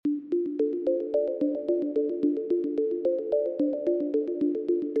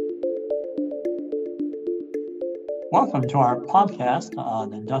Welcome to our podcast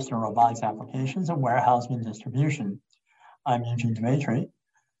on industrial robotics applications and warehousing and distribution. I'm Eugene Demetri,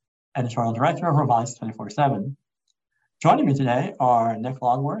 Editorial Director of Robotics 24/7. Joining me today are Nick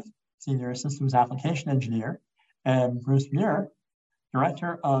Longworth, Senior Systems Application Engineer, and Bruce Muir,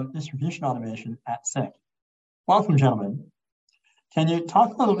 Director of Distribution Automation at SICK. Welcome, gentlemen. Can you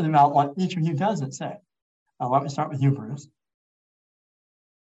talk a little bit about what each of you does at SICK? Why don't we start with you, Bruce?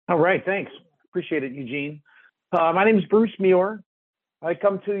 All right, thanks. Appreciate it, Eugene. My name is Bruce Muir. I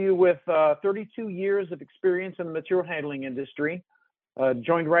come to you with 32 years of experience in the material handling industry.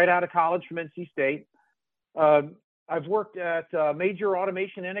 Joined right out of college from NC State. I've worked at major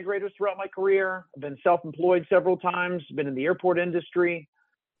automation integrators throughout my career. I've been self-employed several times, been in the airport industry,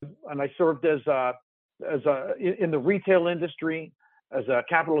 and I served in the retail industry as a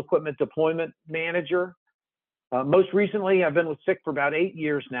capital equipment deployment manager. Most recently, I've been with SICK for about 8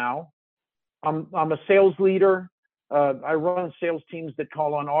 years now. I'm a sales leader. I run sales teams that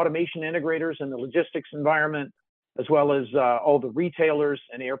call on automation integrators in the logistics environment, as well as all the retailers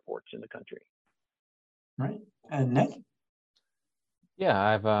and airports in the country. Right. And Nick?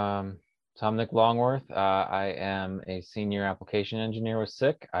 Yeah, so I'm Nick Longworth. I am a senior application engineer with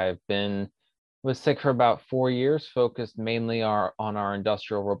SICK. I've been with SICK for about 4 years, focused mainly on our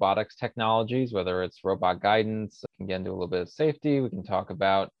industrial robotics technologies, whether it's robot guidance. We can get into a little bit of safety. We can talk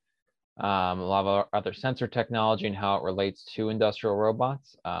about a lot of our other sensor technology and how it relates to industrial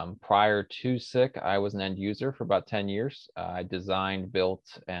robots. Prior to SICK, I was an end user for about 10 years. I designed, built,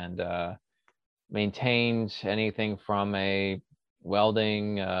 and maintained anything from a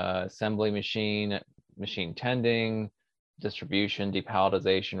welding, assembly machine tending, distribution,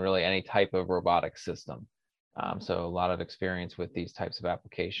 depalletization, really any type of robotic system. So a lot of experience with these types of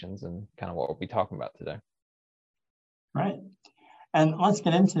applications and kind of what we'll be talking about today. Right. And let's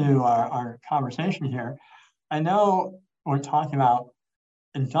get into our conversation here. I know we're talking about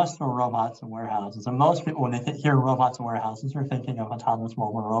industrial robots and warehouses, and most people, when they hear robots and warehouses, are thinking of autonomous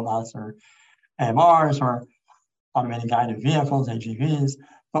mobile robots or AMRs or automated guided vehicles, AGVs,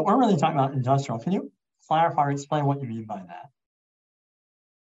 but we're really talking about industrial. Can you clarify or explain what you mean by that?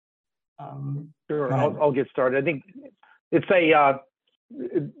 Sure, I'll get started. I think it's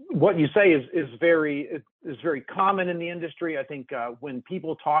what you say is very common in the industry. I think when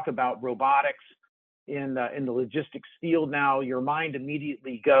people talk about robotics in the logistics field now, your mind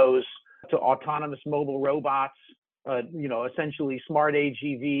immediately goes to autonomous mobile robots, essentially smart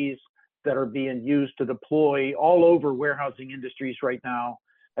AGVs that are being used to deploy all over warehousing industries right now.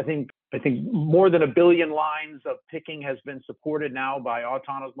 I think more than 1 billion lines of picking has been supported now by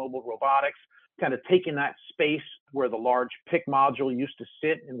autonomous mobile robotics, kind of taking that space where the large pick module used to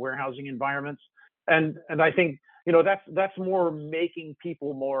sit in warehousing environments. And I think, that's more making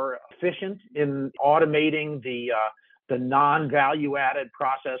people more efficient in automating the non-value added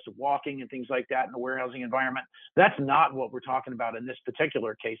process of walking and things like that in the warehousing environment. That's not what we're talking about in this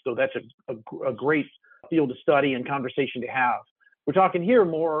particular case, though that's a great field of study and conversation to have. We're talking here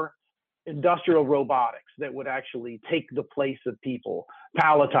more industrial robotics that would actually take the place of people,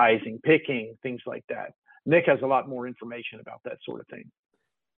 palletizing, picking, things like that. Nick has a lot more information about that sort of thing.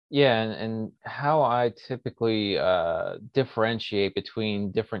 Yeah, and how I typically differentiate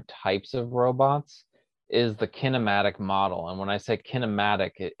between different types of robots is the kinematic model. And when I say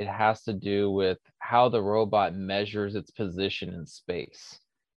kinematic, it has to do with how the robot measures its position in space,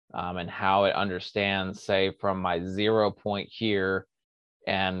 and how it understands, say, from my 0 point here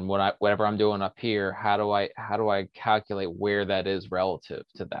and whatever I'm doing up here, how do I calculate where that is relative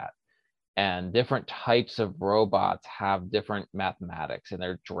to that? And different types of robots have different mathematics, and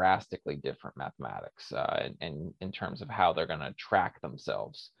they're drastically different mathematics in terms of how they're going to track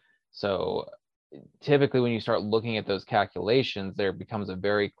themselves. So typically when you start looking at those calculations, there becomes a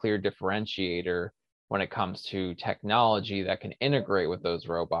very clear differentiator when it comes to technology that can integrate with those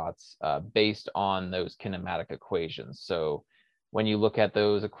robots based on those kinematic equations. So when you look at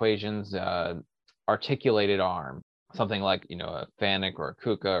those equations, articulated arm, something like, a FANUC or a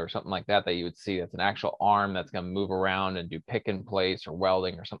KUKA or something like that you would see that's an actual arm that's going to move around and do pick and place or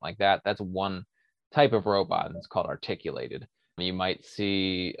welding or something like that. That's one type of robot, and it's called articulated. You might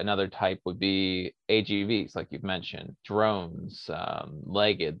see another type would be AGVs, like you've mentioned, drones,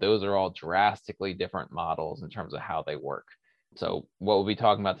 legged. Those are all drastically different models in terms of how they work. So what we'll be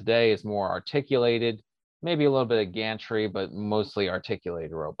talking about today is more articulated, maybe a little bit of gantry, but mostly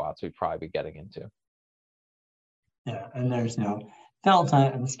articulated robots we'd probably be getting into. Yeah, and there's,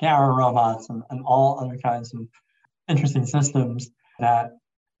 Delta and Scara robots and all other kinds of interesting systems that,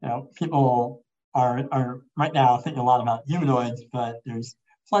 people are right now thinking a lot about humanoids, but there's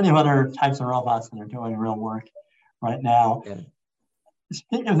plenty of other types of robots that are doing real work right now. Yeah.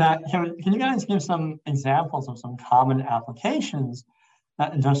 Speaking of that, can you guys give some examples of some common applications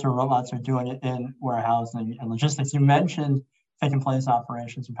that industrial robots are doing in warehousing and logistics? You mentioned taking place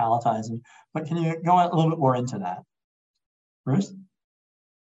operations and palletizing, but can you go a little bit more into that? Bruce?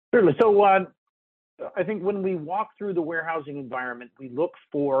 Certainly. So I think when we walk through the warehousing environment, we look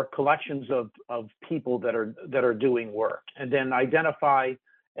for collections of people that are doing work, and then identify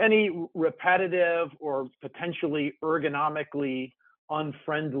any repetitive or potentially ergonomically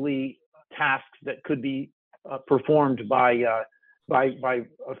unfriendly tasks that could be performed by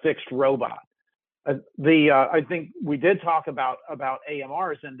a fixed robot. I think we did talk about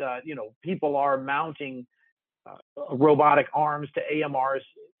AMRs, and people are mounting robotic arms to AMRs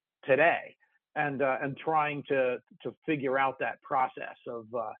today, and trying to figure out that process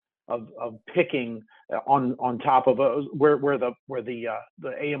of picking on top of where the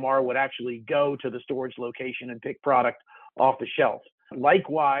AMR would actually go to the storage location and pick product off the shelf.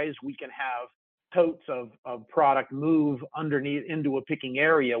 Likewise, we can have totes of product move underneath into a picking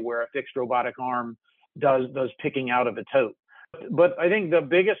area where a fixed robotic arm does picking out of a tote. But I think the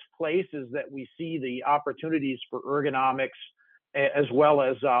biggest places that we see the opportunities for ergonomics, as well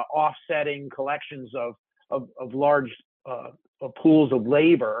as offsetting collections of large pools of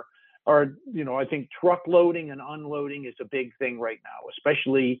labor, are, I think truck loading and unloading is a big thing right now,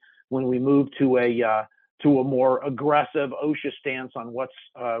 especially when we move to a more aggressive OSHA stance on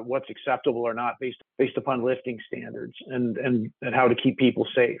what's acceptable or not based upon lifting standards, and how to keep people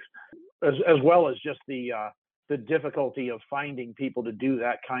safe, as well as just the difficulty of finding people to do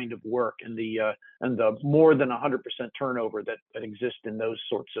that kind of work, and the more than 100% turnover that exists in those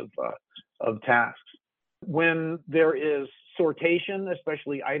sorts of tasks. When there is sortation,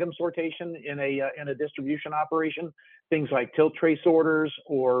 especially item sortation in a distribution operation, things like tilt tray sorters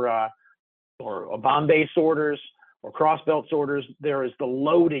or Bombay sorters or cross belt sorters, there is the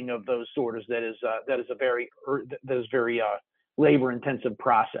loading of those sorters that is a very labor intensive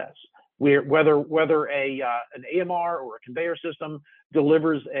process. Whether an AMR or a conveyor system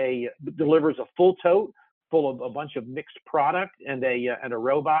delivers a full tote full of a bunch of mixed product, and a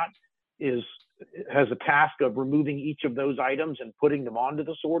robot has a task of removing each of those items and putting them onto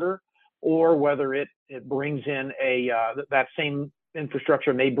the sorter, or whether it brings in that same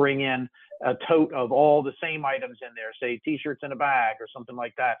infrastructure may bring in a tote of all the same items in there, say t-shirts in a bag or something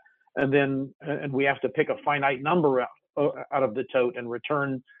like that, and we have to pick a finite number out of the tote and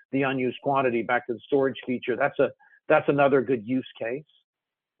return the unused quantity back to the storage feature. That's another good use case.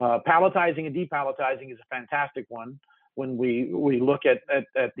 Palletizing and depalletizing is a fantastic one. When we look at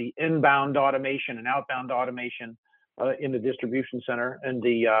the inbound automation and outbound automation in the distribution center, and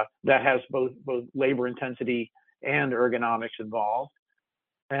that has both labor intensity and ergonomics involved,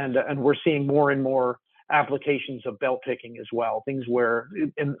 and we're seeing more and more applications of belt picking as well. Things where,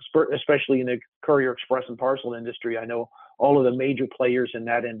 especially in the courier, express, and parcel industry, I know all of the major players in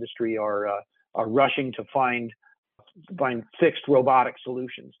that industry are rushing to find fixed robotic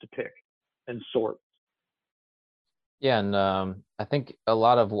solutions to pick and sort. Yeah, and I think a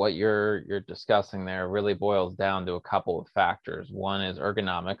lot of what you're discussing there really boils down to a couple of factors. One is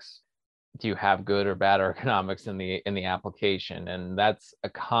ergonomics. Do you have good or bad ergonomics in the application? And that's a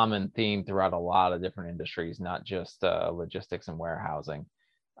common theme throughout a lot of different industries, not just logistics and warehousing.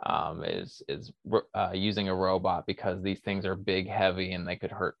 Is using a robot because these things are big, heavy, and they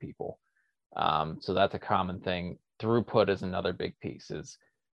could hurt people. So that's a common thing. Throughput is another big piece. Is,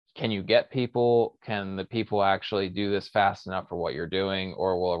 can you get people? Can the people actually do this fast enough for what you're doing,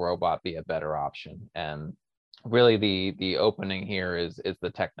 or will a robot be a better option? And really the opening here is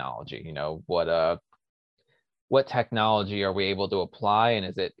the technology. What technology are we able to apply, and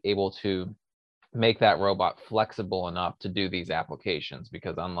is it able to make that robot flexible enough to do these applications?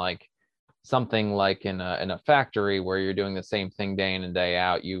 Because unlike something like in a factory where you're doing the same thing day in and day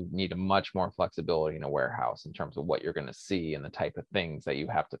out, you need a much more flexibility in a warehouse in terms of what you're going to see and the type of things that you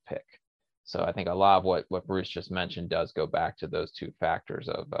have to pick. So I think a lot of what Bruce just mentioned does go back to those two factors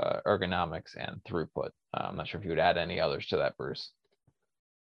of ergonomics and throughput. I'm not sure if you would add any others to that, Bruce.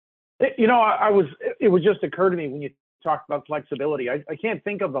 It would just occur to me when you talked about flexibility. I can't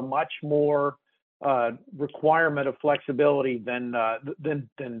think of a much more requirement of flexibility than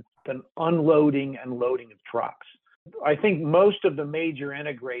unloading and loading of trucks. I think most of the major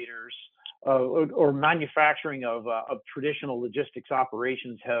integrators or manufacturing of traditional logistics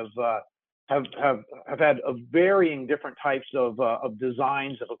operations have had varying different types of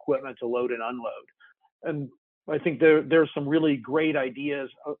designs of equipment to load and unload. And I think there's some really great ideas,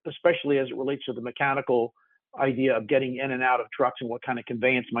 especially as it relates to the mechanical idea of getting in and out of trucks and what kind of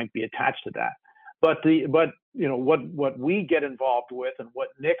conveyance might be attached to that. But what we get involved with and what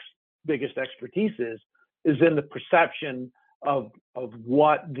Nick's biggest expertise is in the perception of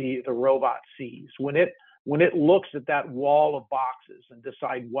what the robot sees when it looks at that wall of boxes and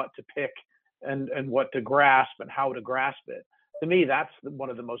decide what to pick and what to grasp and how to grasp it. To me, that's one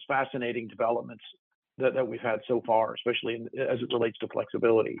of the most fascinating developments that we've had so far, especially as it relates to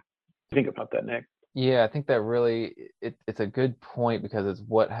flexibility. Think about that, Nick. Yeah, I think that really it's a good point because it's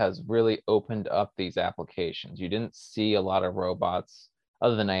what has really opened up these applications. You didn't see a lot of robots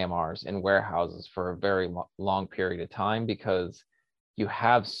other than AMRs in warehouses for a very long period of time because you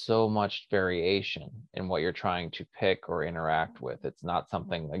have so much variation in what you're trying to pick or interact with. It's not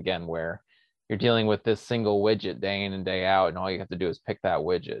something, again, where you're dealing with this single widget day in and day out, and all you have to do is pick that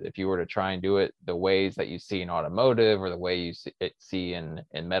widget. If you were to try and do it the ways that you see in automotive or the way you see in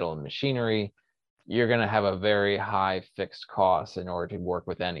metal and machinery, you're going to have a very high fixed cost in order to work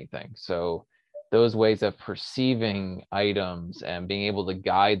with anything. So those ways of perceiving items and being able to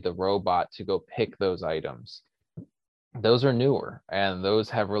guide the robot to go pick those items, those are newer, and those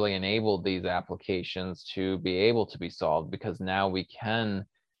have really enabled these applications to be able to be solved because now we can,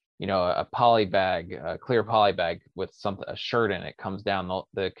 a poly bag, a clear poly bag with a shirt in it comes down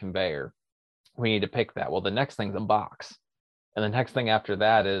the conveyor. We need to pick that. Well, the next thing's a box. And the next thing after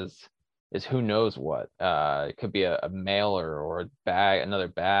that is who knows what. It could be a mailer or a bag, another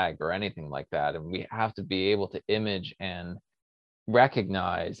bag or anything like that. And we have to be able to image and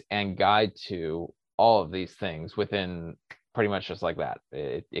recognize and guide to all of these things within pretty much just like that.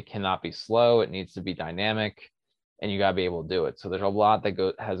 It cannot be slow. It needs to be dynamic, and you got to be able to do it. So there's a lot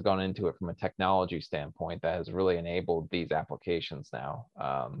that has gone into it from a technology standpoint that has really enabled these applications now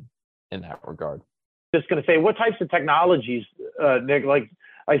in that regard. Just going to say, what types of technologies, Nick? Like,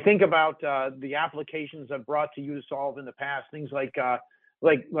 I think about the applications I've brought to you to solve in the past. Things like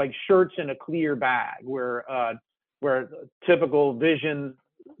shirts in a clear bag, where typical vision,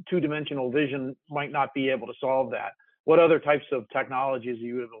 two-dimensional vision, might not be able to solve that. What other types of technologies are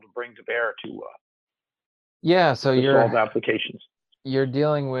you able to bring to bear to solve applications? You're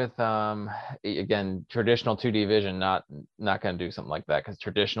dealing with again, traditional 2D vision, not going to do something like that, because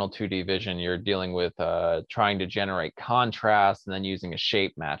traditional 2D vision, you're dealing with trying to generate contrast and then using a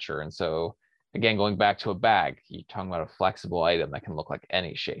shape matcher. And so again, going back to a bag, you're talking about a flexible item that can look like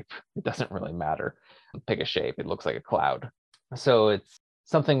any shape. It doesn't really matter. Pick a shape, it looks like a cloud. So it's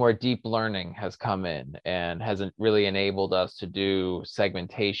something where deep learning has come in and hasn't really enabled us to do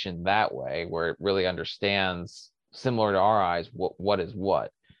segmentation that way, where it really understands, similar to our eyes, what is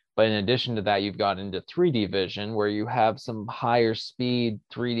what. But in addition to that, you've got into 3D vision, where you have some higher speed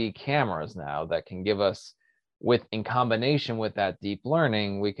 3D cameras now that can give us, in combination with that deep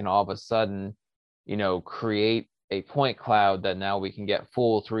learning, we can all of a sudden, create a point cloud that now we can get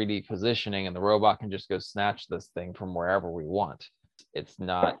full 3D positioning, and the robot can just go snatch this thing from wherever we want. It's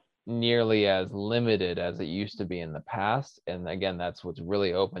not nearly as limited as it used to be in the past. And again, that's what's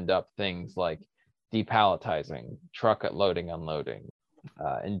really opened up things like depalletizing, truck loading, unloading,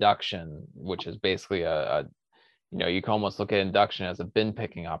 induction, which is basically you can almost look at induction as a bin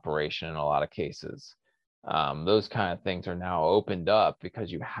picking operation in a lot of cases. Those kind of things are now opened up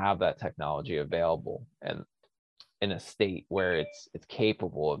because you have that technology available and in a state where it's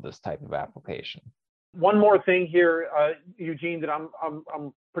capable of this type of application. One more thing here, Eugene, that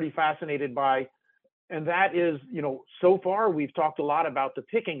I'm pretty fascinated by, and that is, so far we've talked a lot about the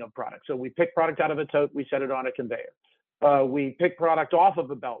picking of product. So we pick product out of a tote, we set it on a conveyor. We pick product off of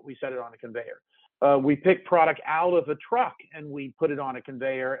a belt, we set it on a conveyor. We pick product out of a truck and we put it on a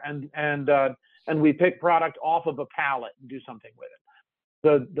conveyor, and we pick product off of a pallet and do something with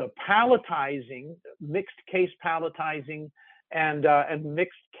it. The palletizing, mixed case palletizing, and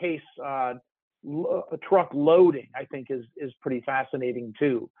mixed case truck loading, I think is pretty fascinating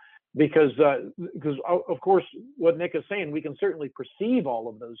too, because of course what Nick is saying, we can certainly perceive all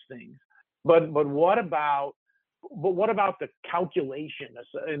of those things, but what about the calculation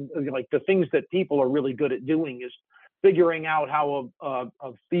and like the things that people are really good at doing is figuring out how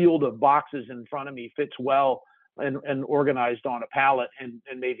a field of boxes in front of me fits well and organized on a pallet and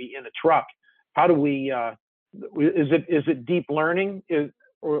maybe in a truck. How do we is it deep learning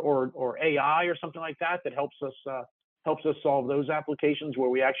or AI or something like that helps us solve those applications where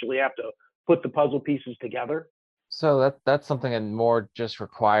we actually have to put the puzzle pieces together? So that's something that more just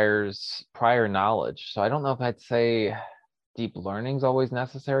requires prior knowledge. So I don't know if I'd say deep learning is always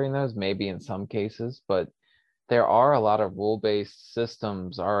necessary in those, maybe in some cases, but there are a lot of rule-based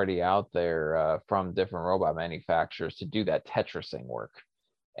systems already out there from different robot manufacturers to do that Tetrising work.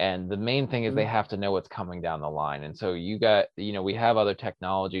 And the main thing is they have to know what's coming down the line. And so you got, we have other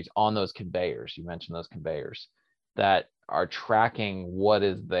technologies on those conveyors. You mentioned those conveyors that are tracking what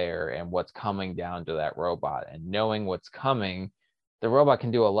is there and what's coming down to that robot. And knowing what's coming, the robot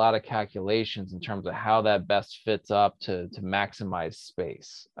can do a lot of calculations in terms of how that best fits up to maximize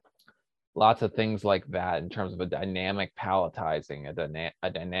space. Lots of things like that in terms of a dynamic palletizing, a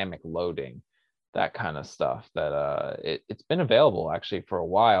dynamic loading, that kind of stuff. That it's been available actually for a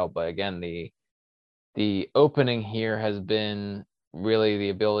while, but again, the opening here has been really the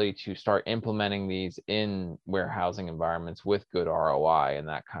ability to start implementing these in warehousing environments with good ROI and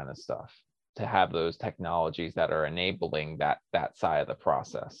that kind of stuff, to have those technologies that are enabling that side of the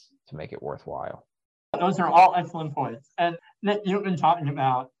process to make it worthwhile. Those are all excellent points. And Nick, you've been talking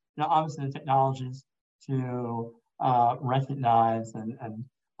about, obviously the technologies to recognize and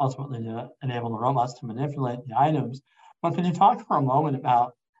ultimately to enable the robots to manipulate the items. But can you talk for a moment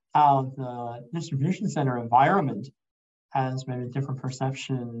about how the distribution center environment has maybe different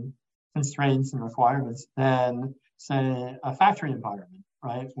perception constraints and requirements than, say, a factory environment,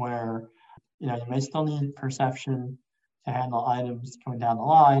 right? Where, you may still need perception to handle items coming down the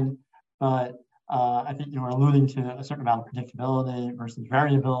line, but I think you were alluding to a certain amount of predictability versus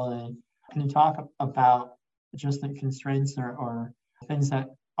variability. Can you talk about just the constraints or things that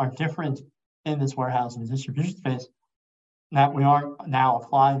are different in this warehouse and distribution space that we are now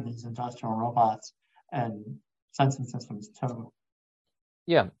applying these industrial robots and sensing systems to?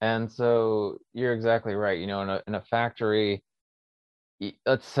 Yeah, and so you're exactly right. In a factory,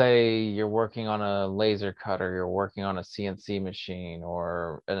 let's say you're working on a laser cutter, you're working on a CNC machine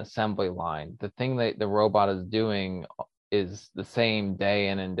or an assembly line. The thing that the robot is doing is the same day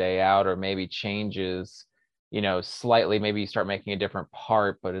in and day out, or maybe changes, slightly. Maybe you start making a different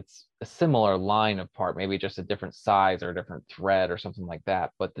part, but it's a similar line of part, maybe just a different size or a different thread or something like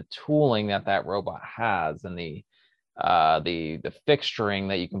that. But the tooling that robot has and the fixturing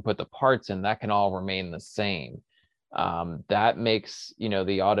that you can put the parts in, that can all remain the same. That makes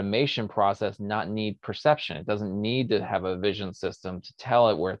the automation process not need perception. It doesn't need to have a vision system to tell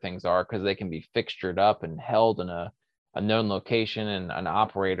it where things are, because they can be fixtured up and held in a known location, and an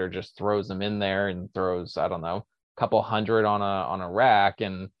operator just throws them in there and throws, I don't know, a couple hundred on a rack,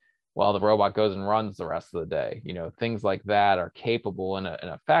 and while the robot goes and runs the rest of the day. Things like that are capable in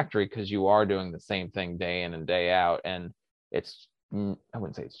a factory, because you are doing the same thing day in and day out, and it's, I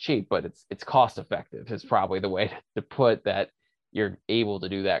wouldn't say it's cheap, but it's cost effective is probably the way to put that. You're able to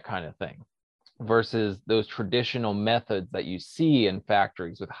do that kind of thing versus those traditional methods that you see in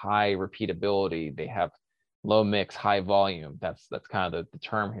factories with high repeatability. They have low mix, high volume. That's kind of the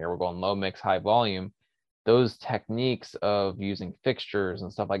term here. We're going low mix, high volume. Those techniques of using fixtures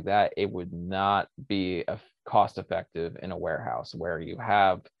and stuff like that, it would not be cost effective in a warehouse where you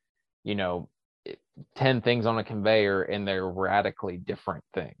have, 10 things on a conveyor and they're radically different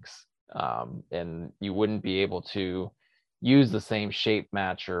things. And you wouldn't be able to use the same shape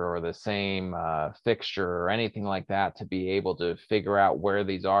matcher or the same fixture or anything like that to be able to figure out where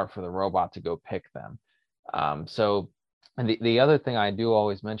these are for the robot to go pick them. And the other thing I do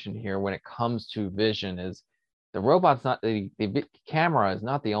always mention here when it comes to vision is the robot's not, the camera is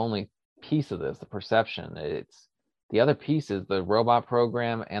not the only piece of this, the perception. It's the other piece is the robot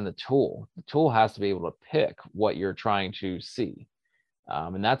program and the tool. The tool has to be able to pick what you're trying to see.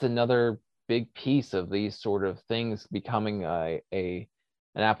 And that's another big piece of these sort of things becoming an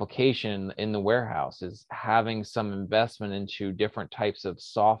application in the warehouse, is having some investment into different types of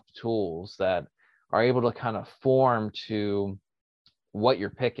soft tools that are able to kind of form to what you're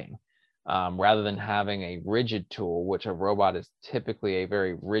picking, rather than having a rigid tool, which a robot is typically a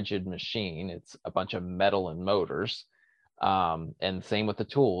very rigid machine. It's a bunch of metal and motors. And same with the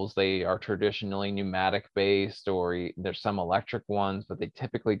tools. They are traditionally pneumatic based, or there's some electric ones, but they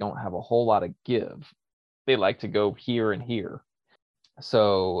typically don't have a whole lot of give. They like to go here and here.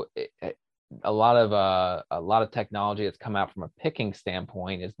 So a lot of technology that's come out from a picking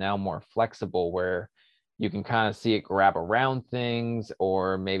standpoint is now more flexible, where you can kind of see it grab around things,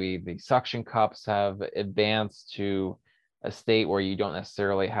 or maybe the suction cups have advanced to a state where you don't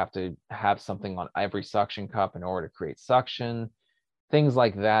necessarily have to have something on every suction cup in order to create suction. Things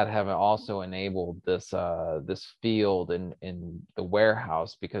like that have also enabled this field in the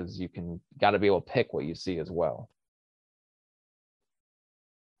warehouse, because you got to be able to pick what you see as well.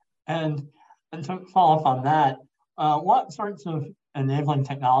 And to follow up on that, what sorts of enabling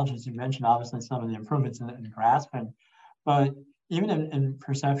technologies, you mentioned obviously some of the improvements in grasping, but even in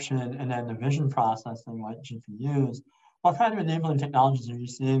perception and then the vision processing like GPUs, what kind of enabling technologies are you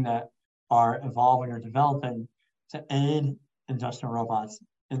seeing that are evolving or developing to aid industrial robots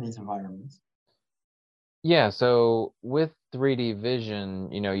in these environments? Yeah, so with 3D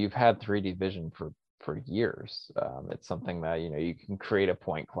vision, you've had 3D vision for years. It's something that, you can create a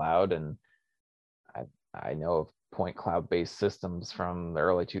point cloud, and I know of point cloud based systems from the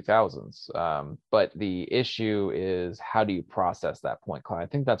early 2000s. But the issue is, how do you process that point cloud? I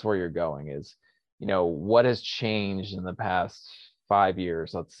think that's where you're going is, what has changed in the past 5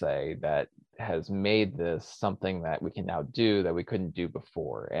 years, let's say, that has made this something that we can now do that we couldn't do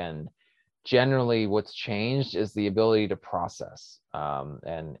before. And generally what's changed is the ability to process,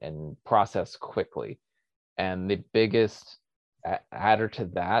 and process quickly. And the biggest adder to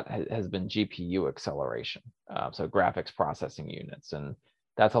that has been GPU acceleration, so graphics processing units. And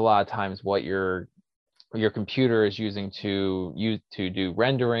that's a lot of times what your computer is using to do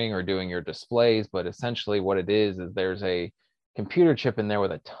rendering or doing your displays. But essentially what it is there's a computer chip in there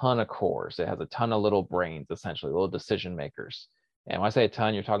with a ton of cores. It has a ton of little brains, essentially little decision makers. And when I say a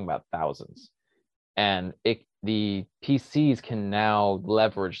ton, you're talking about thousands. And the PCs can now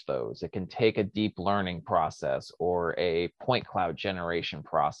leverage those. It can take a deep learning process or a point cloud generation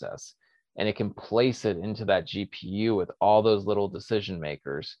process, and it can place it into that GPU with all those little decision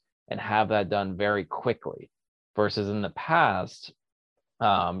makers and have that done very quickly. Versus in the past,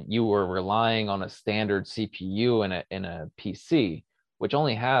 you were relying on a standard CPU in a PC, which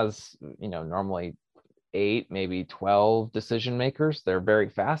only has, normally 8, maybe 12 decision makers. They're very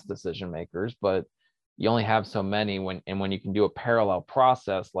fast decision makers, but you only have so many. When you can do a parallel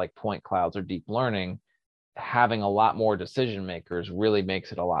process like point clouds or deep learning, having a lot more decision makers really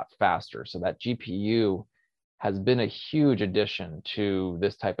makes it a lot faster. So that GPU has been a huge addition to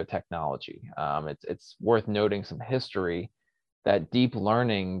this type of technology. It's worth noting some history that deep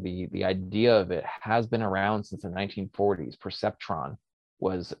learning, the idea of it, has been around since the 1940s. Perceptron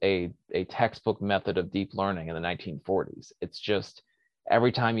was a textbook method of deep learning in the 1940s. It's just,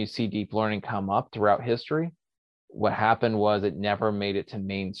 every time you see deep learning come up throughout history, what happened was it never made it to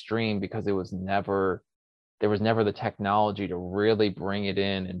mainstream because there was never the technology to really bring it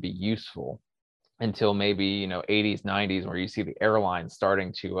in and be useful until maybe 80s, 90s, where you see the airlines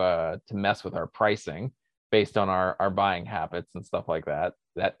starting to mess with our pricing based on our buying habits and stuff like that.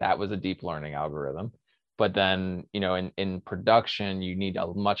 That was a deep learning algorithm. But then, in production, you need a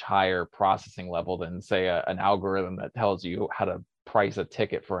much higher processing level than, say, an algorithm that tells you how to price a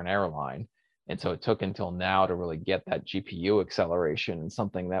ticket for an airline. And so it took until now to really get that GPU acceleration, and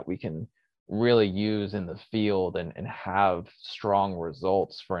something that we can really use in the field and have strong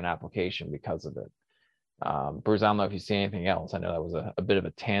results for an application because of it. Bruce, I don't know if you see anything else. I know that was a bit of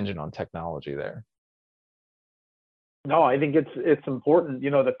a tangent on technology there. No, I think it's important.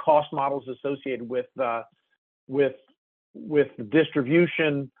 The cost models associated with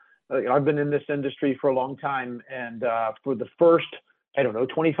distribution. I've been in this industry for a long time, and for the first,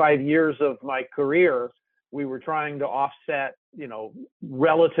 25 years of my career, we were trying to offset,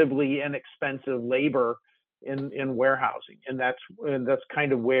 relatively inexpensive labor in warehousing, and that's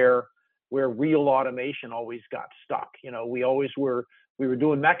kind of where real automation always got stuck. We were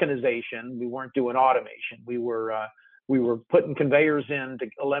doing mechanization, we weren't doing automation. We were putting conveyors in to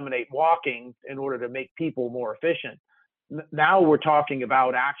eliminate walking in order to make people more efficient. Now we're talking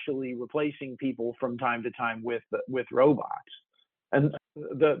about actually replacing people from time to time with robots. And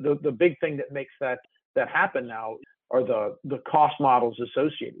the big thing that makes that happen now are the cost models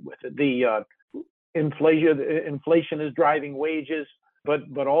associated with it. The inflation is driving wages,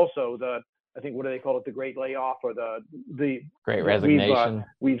 but also I think, what do they call it? The great layoff, or the great resignation.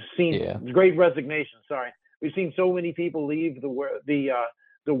 We've seen great resignation. Sorry, we've seen so many people leave the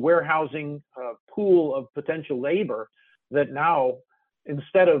warehousing pool of potential labor that now,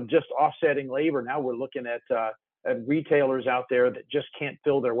 instead of just offsetting labor, now we're looking at retailers out there that just can't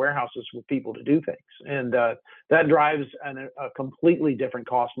fill their warehouses with people to do things, and that drives a completely different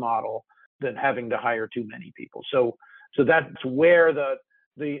cost model than having to hire too many people. So that's where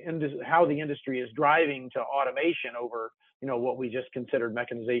how the industry is driving to automation over what we just considered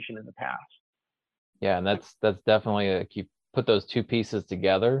mechanization in the past. Yeah, and that's definitely you put those two pieces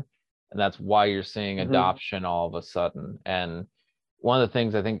together, and that's why you're seeing adoption all of a sudden. And one of the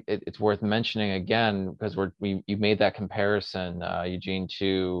things I think it's worth mentioning again, because you made that comparison, Eugene,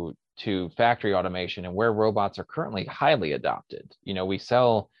 to factory automation and where robots are currently highly adopted. We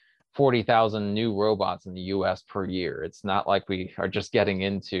sell 40,000 new robots in the US per year. It's not like we are just getting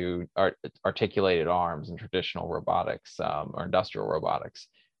into articulated arms and traditional robotics, or industrial robotics.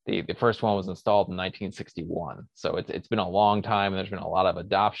 The first one was installed in 1961. So it's been a long time, and there's been a lot of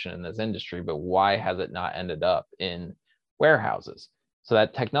adoption in this industry, but why has it not ended up in warehouses? So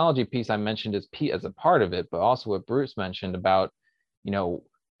that technology piece I mentioned as a part of it, but also what Bruce mentioned about,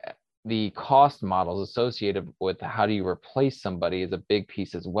 the cost models associated with how do you replace somebody is a big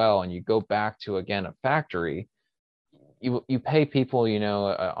piece as well. And you go back to, again, a factory, you pay people,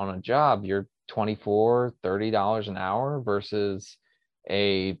 on a job, you're $24, $30 an hour versus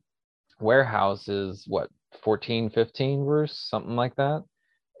a warehouse is what, 14, 15, Bruce, something like that.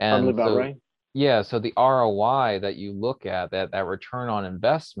 Probably And about so, right. yeah, so the ROI that you look at, that return on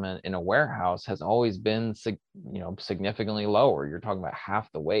investment in a warehouse has always been, significantly lower. You're talking about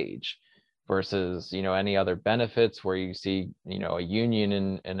half the wage versus, any other benefits where you see, a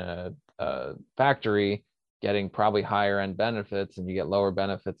union in a factory getting probably higher end benefits, and you get lower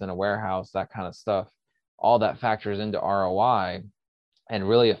benefits in a warehouse, that kind of stuff. All that factors into ROI and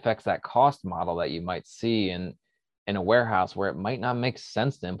really affects that cost model that you might see in a warehouse, where it might not make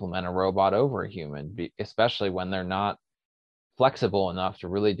sense to implement a robot over a human, especially when they're not flexible enough to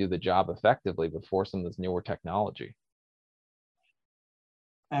really do the job effectively before some of this newer technology.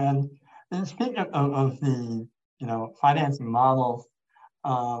 And speaking of the financing models,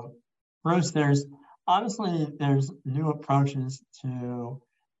 Bruce, there's new approaches to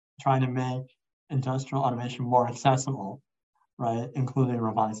trying to make industrial automation more accessible, right? Including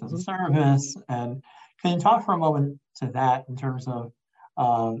robotics as a service. And can you talk for a moment to that in terms of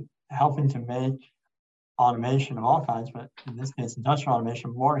helping to make automation of all kinds, but in this case, industrial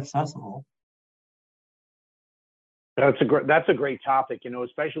automation, more accessible? That's a great topic,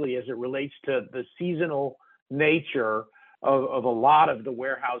 especially as it relates to the seasonal nature of a lot of the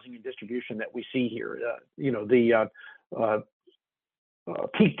warehousing and distribution that we see here. The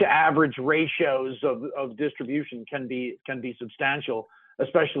peak to average ratios of distribution can be substantial,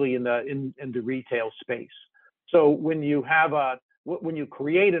 especially in the retail space. So when you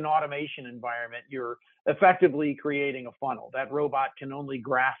create an automation environment, you're effectively creating a funnel. That robot can only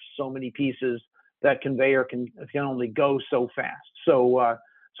grasp so many pieces. That conveyor can only go so fast. So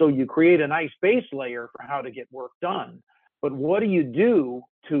you create a nice base layer for how to get work done. But what do you do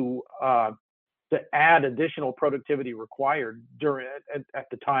to add additional productivity required at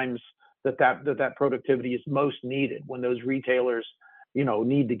the times that productivity is most needed, when those retailers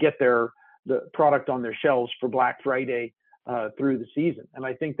need to get the product on their shelves for Black Friday through the season? And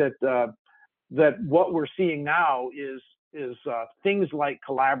I think that what we're seeing now is things like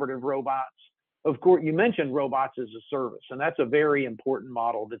collaborative robots. Of course, you mentioned robots as a service, and that's a very important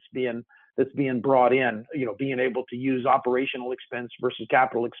model that's being brought in. Being able to use operational expense versus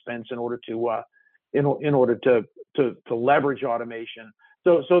capital expense in order to leverage automation.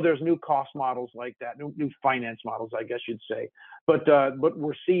 So there's new cost models like that, new finance models, I guess you'd say. But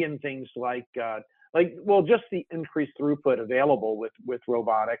we're seeing things like just the increased throughput available with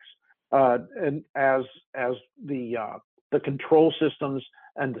robotics, and as the control systems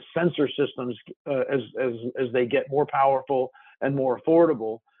and the sensor systems, as they get more powerful and more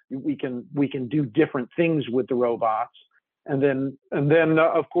affordable, we can do different things with the robots. And then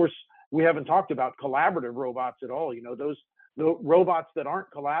of course, we haven't talked about collaborative robots at all. The robots that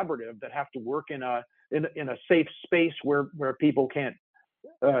aren't collaborative, that have to work in a safe space where people can't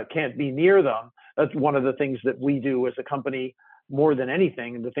be near them. That's one of the things that we do as a company more than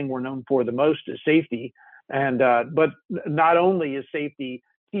anything. And the thing we're known for the most is safety. And but not only is safety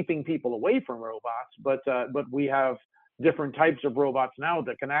keeping people away from robots, but we have different types of robots now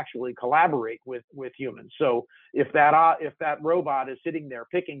that can actually collaborate with humans. So if that robot is sitting there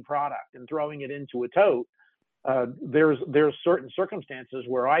picking product and throwing it into a tote, there's certain circumstances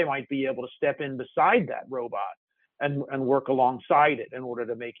where I might be able to step in beside that robot and work alongside it in order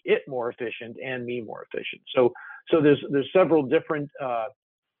to make it more efficient and me more efficient. So there's several different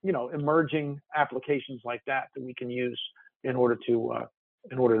emerging applications like that we can use in order to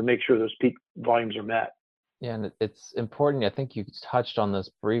make sure those peak volumes are met. Yeah, and it's important. I think you touched on this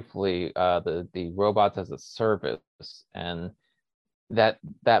briefly, the robots as a service, and that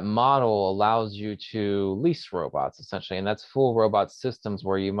model allows you to lease robots essentially, and that's full robot systems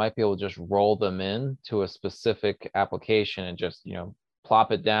where you might be able to just roll them in to a specific application and just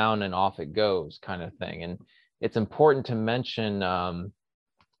plop it down and off it goes, kind of thing. And it's important to mention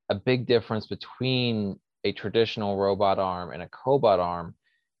a big difference between a traditional robot arm and a cobot arm.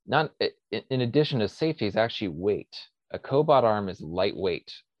 Not in addition to safety, is actually weight. A cobot arm is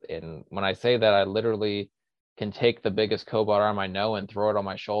lightweight, and when I say that, I literally can take the biggest cobot arm I know and throw it on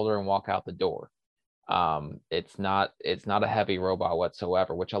my shoulder and walk out the door. It's not a heavy robot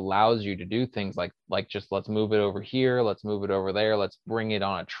whatsoever, which allows you to do things like just let's move it over here, let's move it over there, let's bring it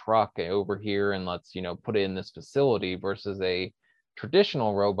on a truck over here, and let's put it in this facility, versus a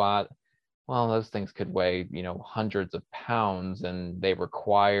traditional robot. Well, those things could weigh hundreds of pounds, and they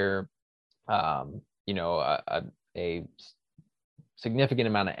require a significant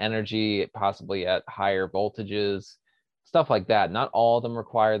amount of energy, possibly at higher voltages, stuff like that. Not all of them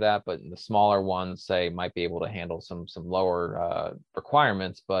require that, but the smaller ones, say, might be able to handle some lower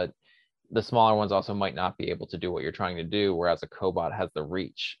requirements, but the smaller ones also might not be able to do what you're trying to do, whereas a cobot has the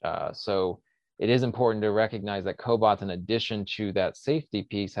reach. So it is important to recognize that cobots, in addition to that safety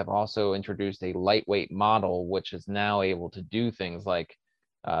piece, have also introduced a lightweight model, which is now able to do things like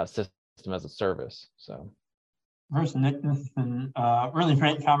system as a service. So, Bruce and Nick, this has been a really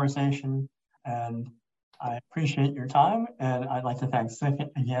great conversation, and I appreciate your time. And I'd like to thank SICK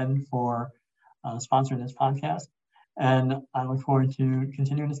again for sponsoring this podcast. And I look forward to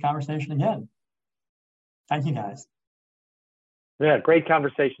continuing this conversation again. Thank you, guys. Yeah, great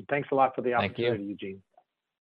conversation. Thanks a lot for the opportunity, Eugene.